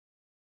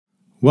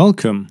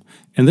Welcome!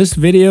 In this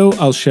video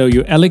I'll show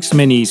you LX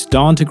Mini's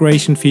DAW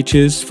integration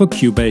features for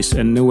Cubase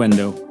and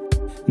Nuendo.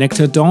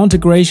 Nektar DAW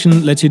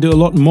Integration lets you do a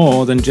lot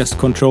more than just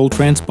control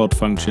transport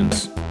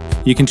functions.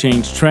 You can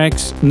change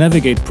tracks,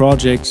 navigate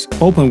projects,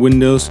 open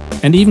windows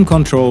and even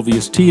control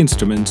VST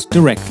instruments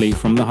directly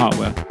from the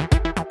hardware.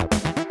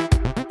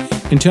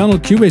 Internal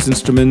Cubase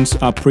instruments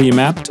are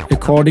pre-mapped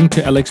according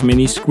to LX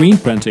Mini screen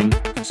printing,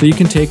 so you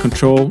can take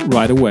control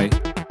right away.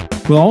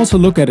 We'll also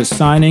look at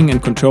assigning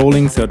and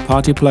controlling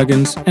third-party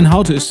plugins and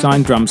how to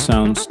assign drum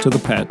sounds to the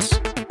pads.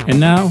 And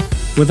now,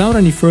 without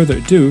any further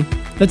ado,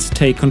 let's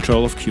take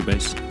control of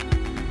Cubase.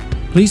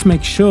 Please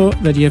make sure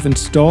that you have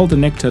installed the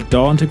Nektar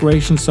DAW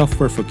integration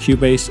software for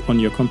Cubase on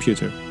your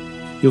computer.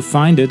 You'll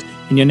find it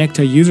in your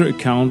Nektar user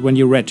account when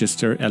you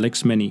register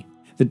LX Mini.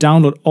 The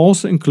download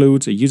also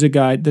includes a user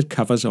guide that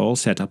covers all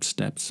setup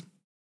steps.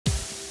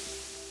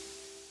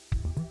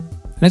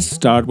 Let's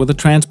start with the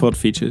transport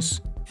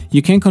features.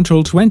 You can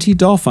control 20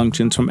 DAW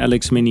functions from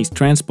LX Mini's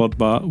transport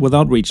bar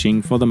without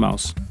reaching for the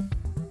mouse.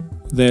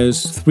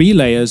 There's 3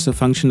 layers of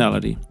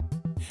functionality.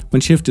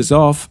 When shift is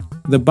off,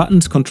 the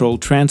buttons control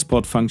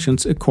transport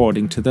functions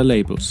according to their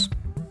labels.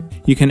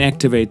 You can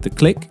activate the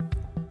click,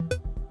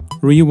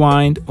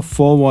 rewind or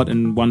forward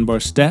in 1-bar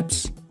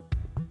steps,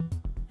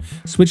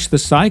 switch the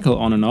cycle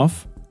on and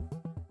off,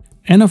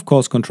 and of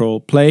course control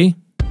play,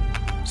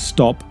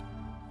 stop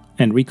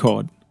and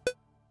record.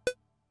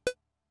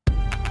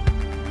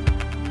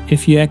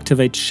 If you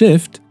activate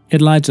Shift,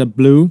 it lights up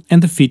blue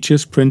and the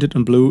features printed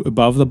in blue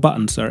above the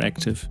buttons are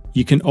active.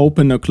 You can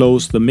open or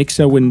close the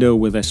mixer window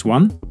with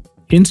S1,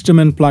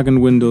 instrument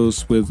plugin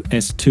windows with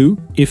S2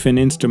 if an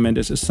instrument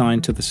is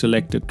assigned to the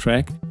selected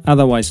track,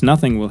 otherwise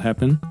nothing will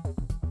happen,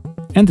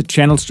 and the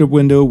channel strip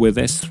window with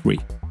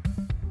S3.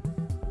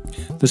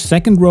 The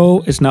second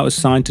row is now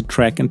assigned to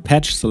track and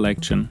patch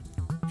selection.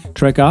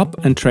 Track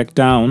up and track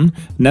down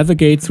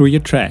navigate through your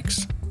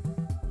tracks.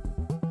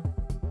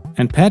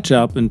 And patch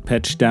up and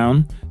patch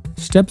down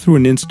step through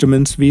an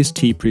instrument's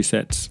VST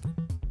presets.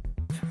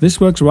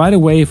 This works right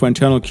away for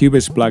internal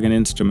Cubase plugin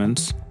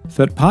instruments.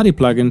 Third-party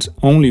plugins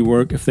only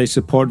work if they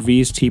support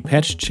VST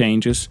patch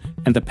changes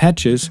and the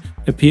patches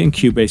appear in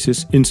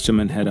Cubase's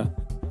instrument header.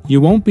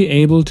 You won't be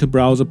able to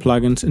browse a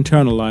plugin's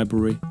internal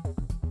library.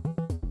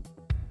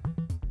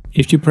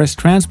 If you press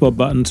transport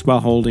buttons while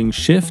holding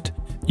Shift,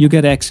 you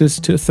get access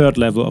to a third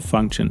level of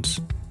functions.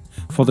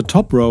 For the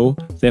top row,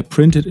 they're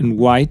printed in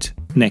white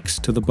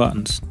next to the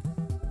buttons.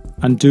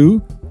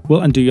 Undo will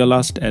undo your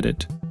last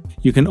edit.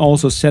 You can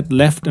also set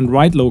left and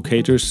right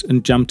locators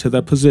and jump to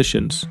their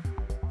positions.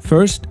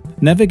 First,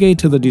 navigate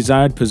to the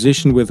desired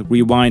position with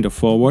rewind or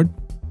forward.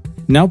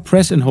 Now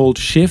press and hold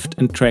Shift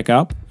and track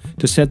up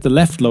to set the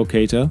left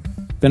locator,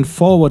 then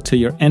forward to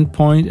your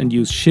endpoint and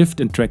use Shift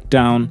and track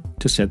down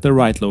to set the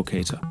right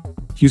locator.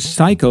 Use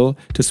Cycle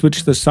to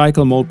switch the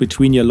cycle mode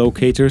between your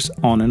locators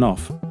on and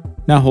off.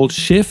 Now hold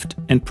Shift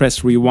and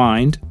press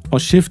Rewind or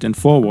Shift and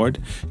forward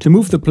to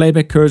move the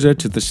playback cursor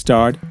to the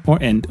start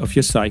or end of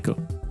your cycle.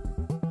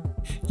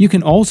 You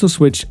can also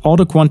switch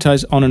Auto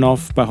Quantize on and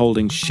off by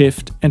holding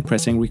Shift and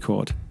pressing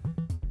Record.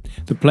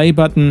 The play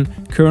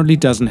button currently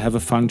doesn't have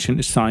a function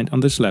assigned on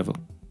this level.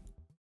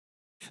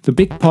 The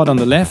big pot on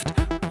the left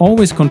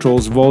always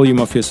controls volume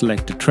of your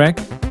selected track,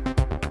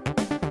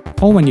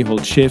 or when you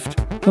hold Shift,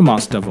 the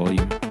master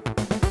volume.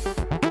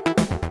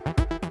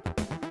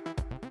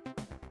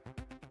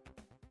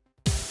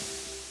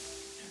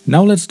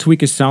 Now let's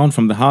tweak a sound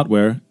from the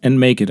hardware and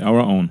make it our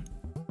own.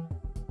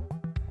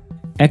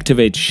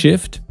 Activate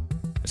Shift,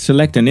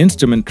 select an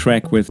instrument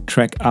track with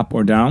track up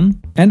or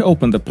down, and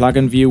open the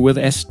plugin view with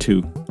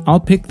S2. I'll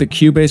pick the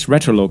Cubase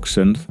Retrolog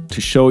synth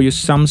to show you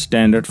some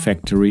standard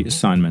factory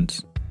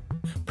assignments.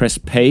 Press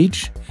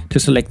Page to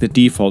select the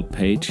default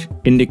page,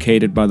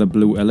 indicated by the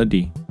blue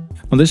LED.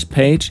 On this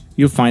page,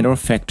 you'll find our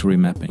factory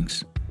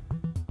mappings.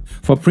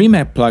 For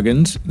pre-map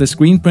plugins, the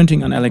screen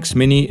printing on LX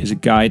Mini is a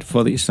guide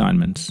for the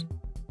assignments.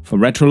 For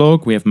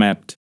Retrolog, we have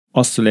mapped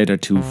Oscillator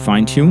to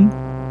Fine-Tune,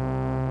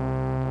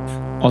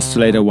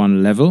 Oscillator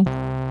 1 Level,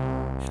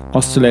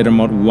 Oscillator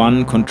Mod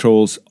 1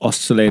 controls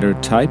Oscillator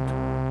Type,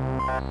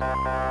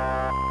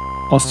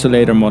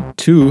 Oscillator Mod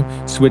 2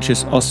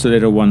 switches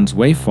Oscillator 1's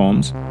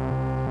waveforms,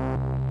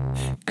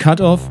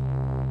 Cutoff,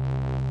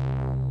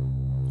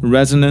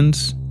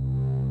 Resonance,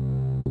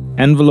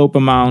 Envelope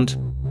Amount,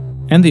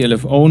 and the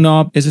LFO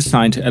knob is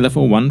assigned to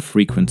LFO1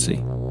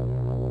 frequency.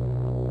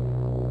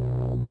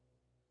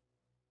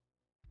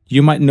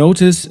 You might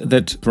notice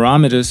that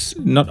parameters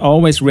not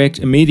always react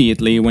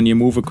immediately when you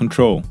move a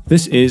control.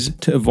 This is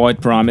to avoid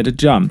parameter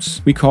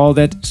jumps. We call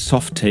that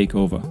soft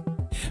takeover.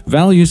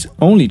 Values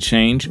only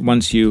change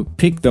once you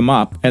pick them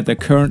up at their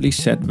currently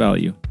set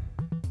value.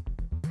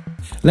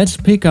 Let's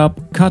pick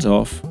up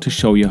Cutoff to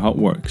show you how it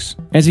works.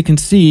 As you can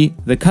see,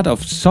 the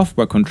Cutoff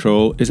software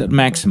control is at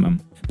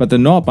maximum, but the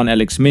knob on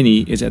LX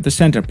Mini is at the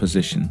center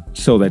position,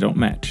 so they don't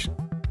match.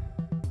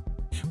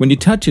 When you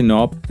touch a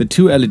knob, the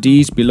 2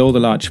 LEDs below the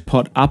large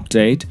pot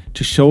update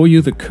to show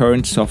you the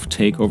current soft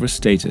takeover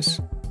status.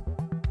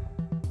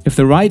 If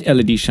the right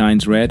LED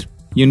shines red,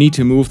 you need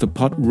to move the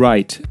pot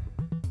right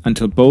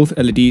until both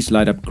LEDs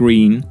light up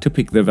green to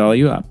pick the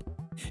value up.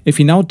 If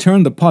you now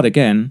turn the pot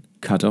again,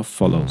 cutoff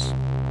follows.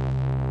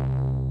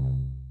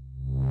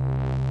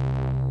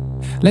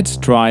 Let's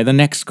try the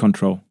next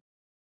control.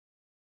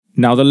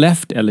 Now the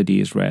left LED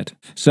is red,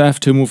 so I have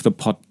to move the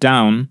pot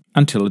down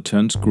until it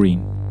turns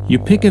green. You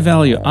pick a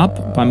value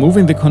up by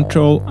moving the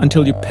control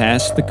until you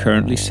pass the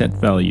currently set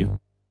value.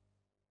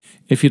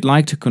 If you'd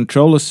like to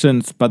control a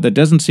synth but there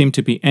doesn't seem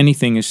to be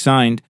anything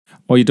assigned,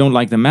 or you don't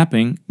like the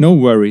mapping, no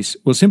worries,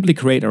 we'll simply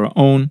create our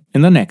own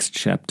in the next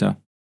chapter.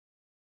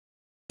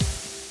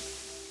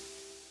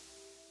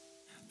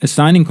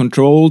 Assigning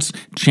controls,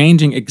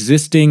 changing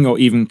existing or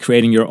even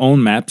creating your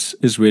own maps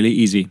is really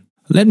easy.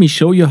 Let me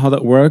show you how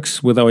that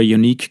works with our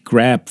unique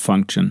grab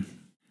function.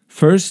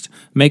 First,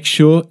 make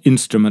sure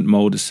instrument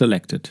mode is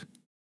selected.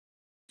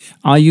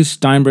 I use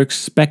Steinberg's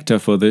Spectre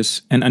for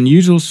this, an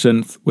unusual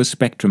synth with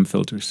spectrum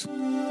filters.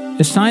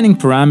 Assigning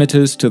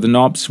parameters to the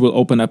knobs will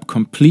open up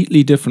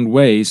completely different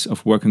ways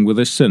of working with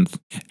a synth,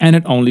 and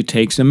it only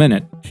takes a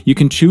minute. You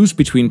can choose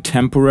between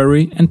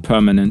temporary and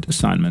permanent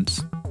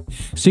assignments.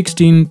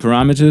 16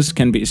 parameters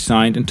can be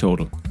assigned in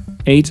total,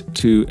 8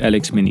 to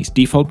LX Mini's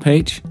default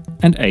page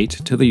and 8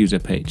 to the user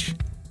page.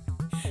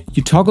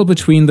 You toggle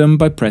between them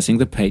by pressing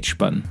the page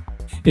button.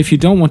 If you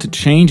don't want to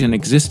change an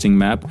existing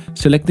map,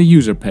 select the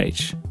user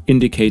page,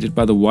 indicated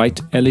by the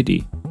white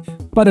LED.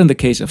 But in the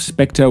case of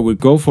Spectre, we'll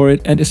go for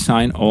it and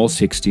assign all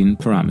 16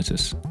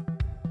 parameters.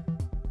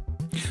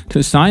 To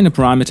assign a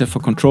parameter for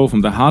control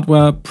from the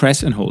hardware,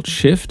 press and hold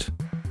Shift,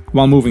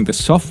 while moving the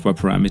software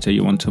parameter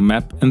you want to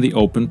map in the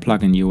open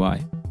plugin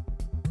UI.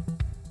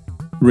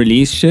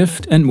 Release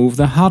Shift and move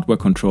the hardware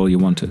control you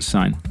want to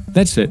assign.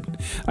 That's it.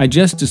 I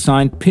just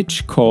assigned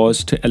pitch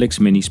cause to LX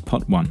Mini's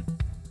pot 1.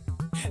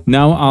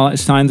 Now I'll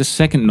assign the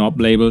second knob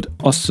labeled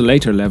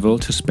oscillator level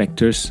to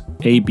Spectre's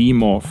AB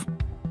morph.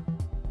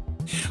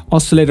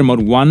 Oscillator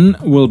mode 1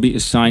 will be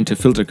assigned to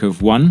filter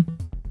curve 1,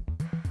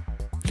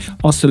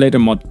 oscillator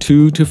mode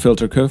 2 to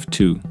filter curve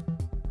 2.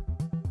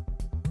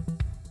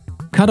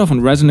 Cutoff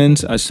and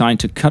resonance are assigned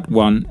to cut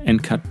 1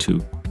 and cut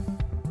 2.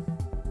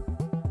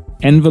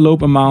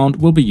 Envelope amount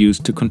will be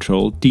used to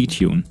control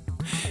detune.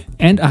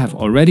 And I have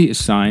already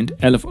assigned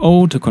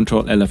LFO to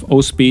control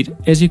LFO speed,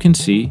 as you can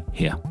see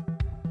here.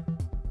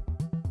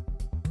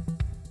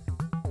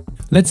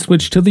 Let's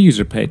switch to the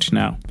user page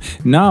now.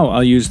 Now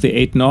I'll use the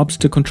 8 knobs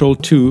to control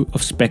 2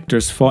 of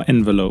Spectre's 4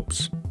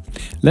 envelopes.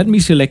 Let me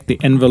select the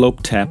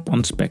envelope tab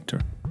on Spectre.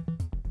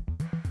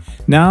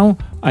 Now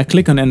I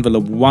click on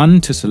envelope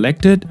 1 to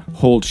select it,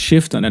 hold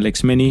Shift on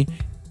LX Mini,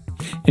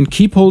 and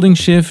keep holding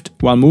Shift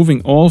while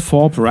moving all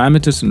 4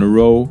 parameters in a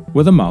row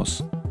with a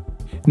mouse.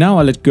 Now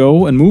I let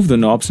go and move the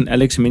knobs in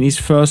LX Mini's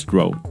first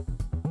row.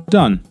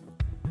 Done.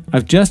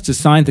 I've just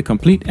assigned the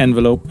complete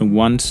envelope in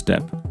one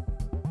step.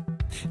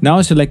 Now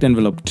I select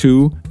envelope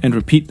 2 and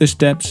repeat the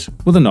steps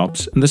with the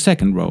knobs in the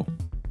second row.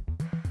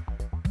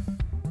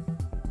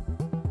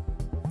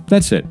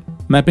 That's it,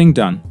 mapping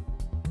done.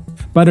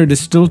 But it is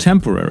still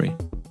temporary.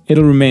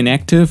 It'll remain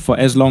active for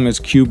as long as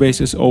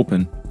Cubase is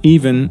open,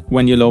 even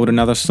when you load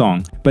another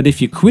song. But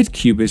if you quit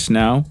Cubase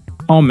now,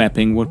 our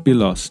mapping would be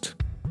lost.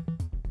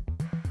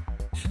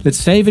 Let's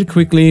save it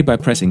quickly by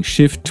pressing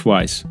Shift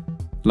twice,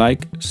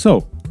 like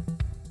so.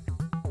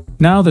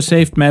 Now the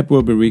saved map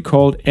will be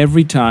recalled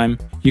every time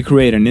you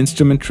create an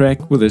instrument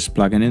track with this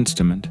plugin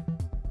instrument.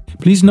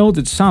 Please note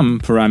that some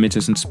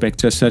parameters in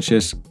Spectre, such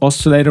as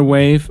oscillator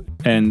wave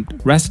and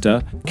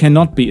raster,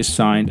 cannot be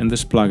assigned in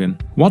this plugin.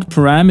 What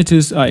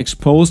parameters are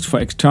exposed for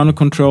external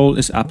control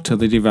is up to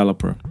the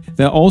developer.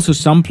 There are also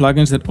some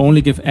plugins that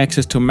only give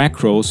access to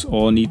macros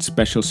or need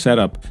special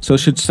setup, so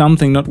should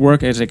something not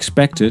work as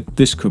expected,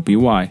 this could be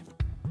why.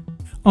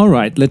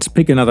 Alright, let's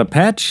pick another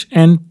patch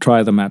and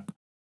try the map.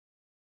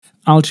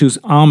 I'll choose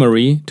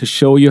Armory to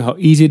show you how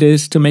easy it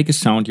is to make a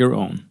sound your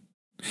own.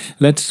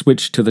 Let's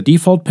switch to the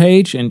default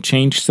page and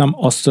change some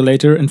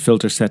oscillator and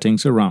filter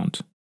settings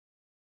around.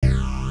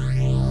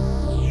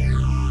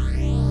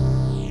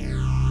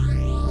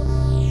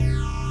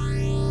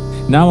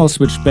 Now I'll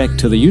switch back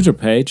to the user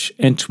page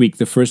and tweak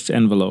the first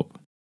envelope.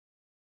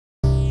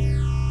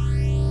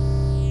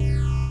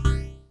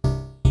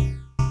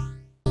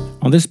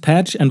 On this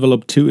patch,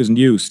 envelope 2 isn't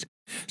used,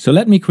 so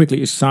let me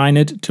quickly assign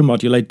it to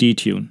modulate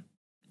detune.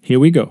 Here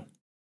we go.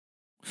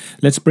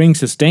 Let's bring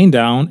sustain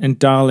down and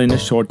dial in a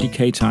short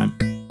decay time.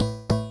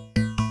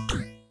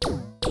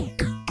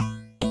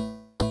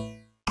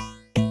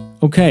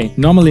 Okay,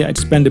 normally I'd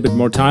spend a bit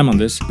more time on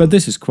this, but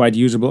this is quite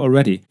usable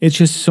already. It's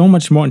just so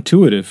much more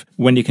intuitive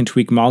when you can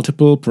tweak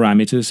multiple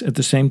parameters at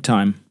the same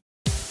time.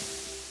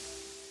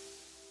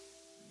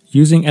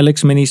 Using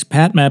LX Mini's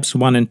pad maps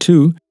 1 and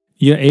 2,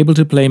 you're able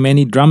to play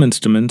many drum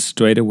instruments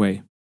straight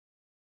away.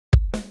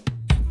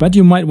 But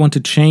you might want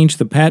to change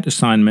the pad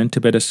assignment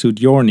to better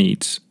suit your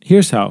needs.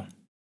 Here's how.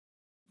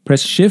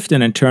 Press Shift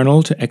and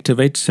Internal to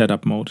activate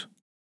Setup mode.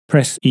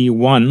 Press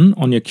E1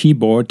 on your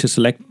keyboard to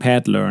select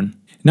Pad Learn.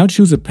 Now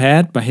choose a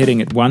pad by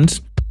hitting it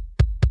once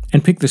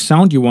and pick the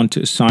sound you want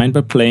to assign by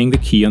playing the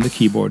key on the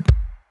keyboard.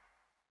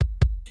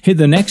 Hit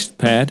the next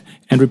pad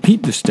and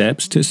repeat the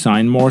steps to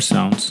assign more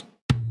sounds.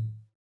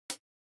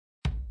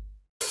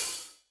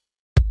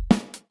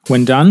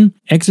 When done,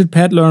 exit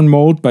pad learn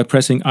mode by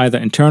pressing either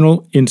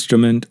internal,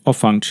 instrument or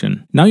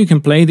function. Now you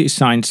can play the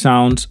assigned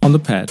sounds on the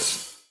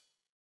pads.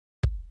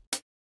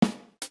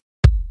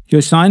 Your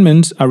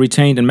assignments are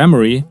retained in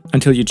memory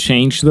until you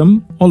change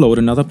them or load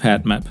another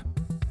pad map.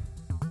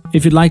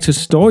 If you'd like to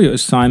store your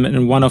assignment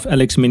in one of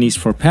Alex Minis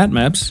for pad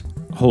maps,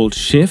 hold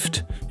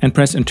Shift and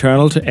press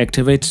internal to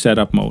activate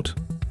setup mode.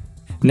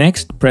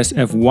 Next, press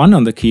F1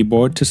 on the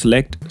keyboard to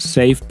select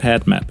Save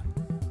Pad Map.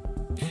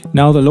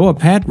 Now the lower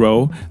pad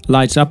row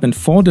lights up in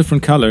 4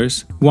 different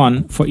colors,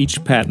 one for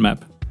each pad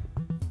map.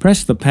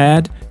 Press the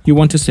pad you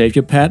want to save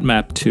your pad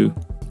map to.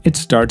 It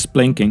starts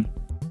blinking.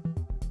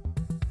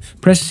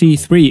 Press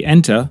C3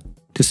 Enter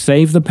to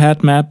save the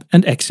pad map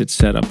and exit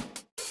setup.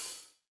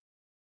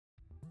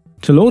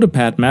 To load a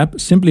pad map,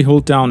 simply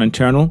hold down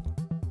Internal,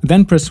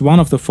 then press one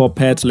of the 4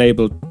 pads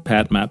labeled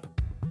Pad Map.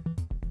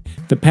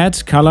 The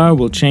pad's color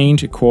will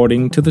change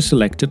according to the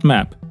selected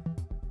map.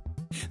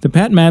 The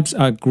pad maps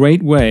are a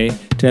great way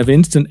to have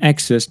instant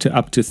access to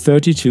up to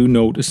 32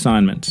 note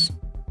assignments.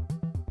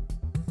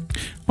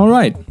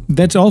 Alright,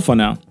 that's all for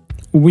now.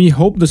 We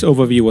hope this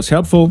overview was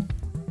helpful.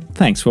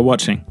 Thanks for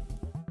watching.